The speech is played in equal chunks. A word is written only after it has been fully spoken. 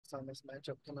thoughts on this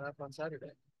matchup coming up on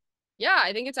Saturday? Yeah,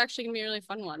 I think it's actually gonna be a really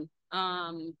fun one.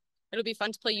 It'll be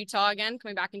fun to play Utah again,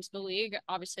 coming back into the league.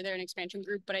 Obviously, they're an expansion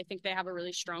group, but I think they have a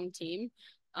really strong team.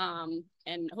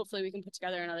 And hopefully we can put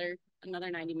together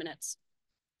another 90 minutes.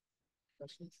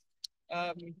 Questions?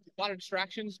 A lot of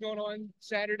distractions going on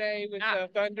Saturday with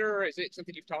Thunder, or is it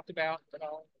something you've talked about at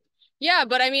all? Yeah,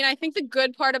 but I mean, I think the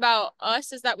good part about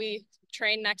us is that we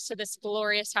train next to this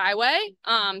glorious highway.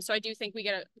 So I do think we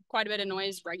get quite a bit of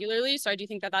noise regularly. So I do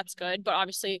think that that's good. But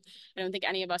obviously, I don't think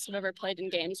any of us have ever played in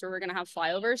games where we're going to have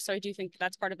flyovers. So I do think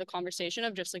that's part of the conversation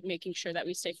of just like making sure that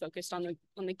we stay focused on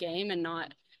the game and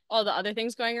not all the other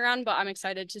things going around. But I'm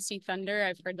excited to see Thunder.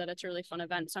 I've heard that it's a really fun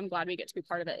event. So I'm glad we get to be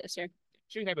part of it this year.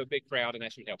 Should have a big crowd, and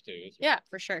that should help too. Yeah,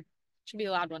 for sure. Should be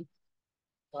a loud one.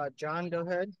 John, go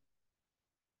ahead.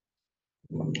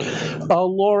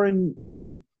 Lauren,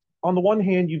 on the one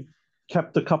hand, you've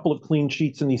kept a couple of clean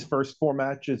sheets in these first four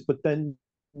matches, but then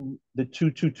the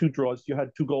 2-2-2 draws, you had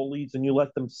 2-goal leads and you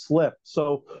let them slip.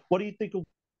 So what do you think will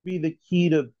be the key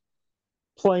to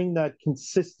playing that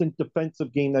consistent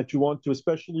defensive game that you want to,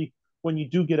 especially when you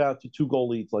do get out to 2-goal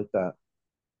leads like that?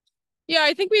 Yeah,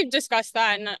 I think we've discussed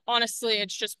that. And honestly,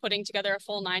 it's just putting together a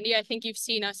full 90. I think you've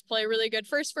seen us play really good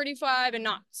first 45 and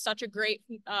not such a great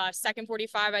second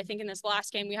 45. I think in this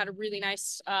last game, we had a really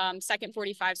nice second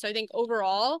 45. So I think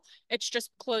overall, it's just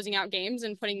closing out games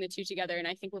and putting the two together. And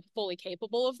I think we're fully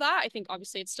capable of that. I think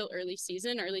obviously it's still early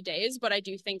season, early days, but I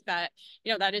do think that,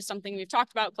 that is something we've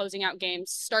talked about, closing out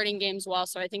games, starting games well.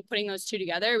 So I think putting those two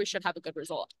together, we should have a good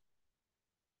result.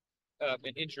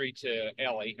 An injury to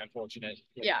Ellie, unfortunate.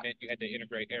 Yeah. Meant you had to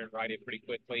integrate Erin Wright in pretty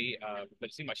quickly, but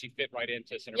it seemed like she fit right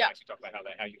into center backs. You talk about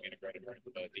how you integrated her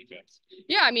into the defense.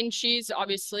 Yeah, I mean, she's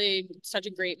obviously such a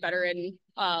great veteran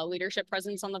leadership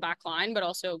presence on the back line, but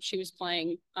also she was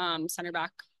playing center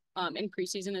back in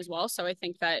preseason as well. So I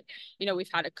think that, we've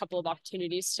had a couple of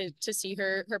opportunities to see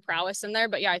her prowess in there.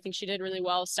 But yeah, I think she did really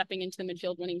well stepping into the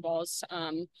midfield, winning balls,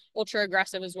 ultra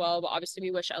aggressive as well. But obviously we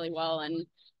wish Ellie well, and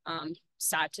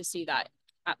sad to see that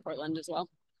at Portland as well.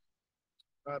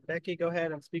 Becky, go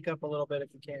ahead and speak up a little bit if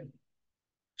you can.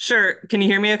 Sure. Can you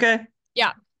hear me okay?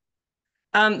 Yeah.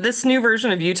 This new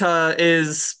version of Utah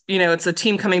is, it's a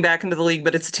team coming back into the league,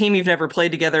 but it's a team you've never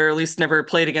played together, or at least never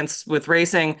played against with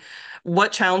racing.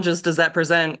 What challenges does that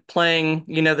present playing,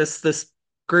 this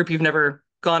group you've never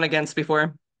gone against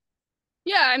before?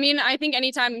 Yeah, I mean, I think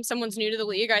anytime someone's new to the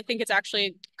league, I think it's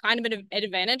actually kind of an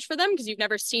advantage for them because you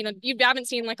haven't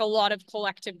seen like a lot of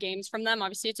collective games from them.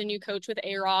 Obviously, it's a new coach with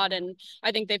A-Rod, and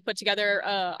I think they've put together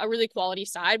a really quality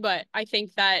side. But I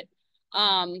think that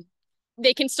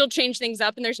they can still change things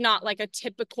up, and there's not like a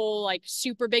typical like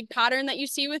super big pattern that you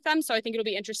see with them. So I think it'll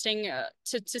be interesting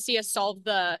to see us solve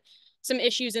some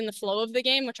issues in the flow of the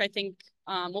game, which I think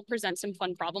will present some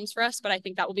fun problems for us. But I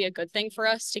think that will be a good thing for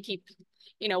us to keep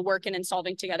working and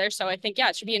solving together. So I think,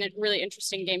 it should be a really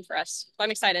interesting game for us. So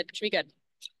I'm excited. It should be good.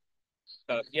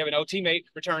 You have an old teammate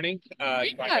returning.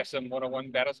 You might have some one-on-one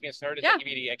battles against her. Does that give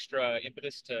you any extra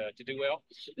impetus to do well?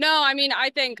 No, I mean, I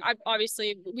think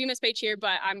obviously we miss Paige here,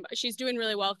 but she's doing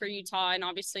really well for Utah, and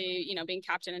obviously, being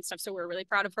captain and stuff. So we're really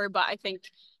proud of her. But I think,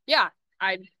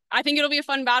 I think it'll be a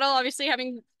fun battle. Obviously,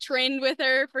 having trained with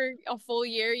her for a full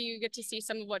year, you get to see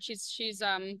some of what she's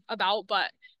about.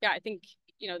 But yeah, I think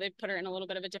they've put her in a little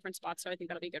bit of a different spot, so I think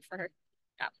that'll be good for her.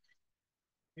 Yeah.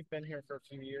 You've been here for a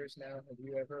few years now. Have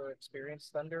you ever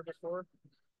experienced Thunder before?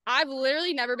 I've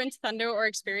literally never been to Thunder or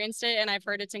experienced it, and I've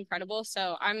heard it's incredible.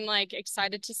 So I'm like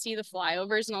excited to see the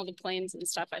flyovers and all the planes and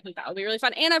stuff. I think that will be really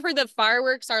fun. And I've heard the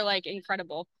fireworks are like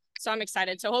incredible. So I'm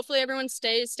excited. So hopefully everyone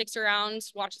sticks around,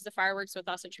 watches the fireworks with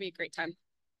us. It should be a great time.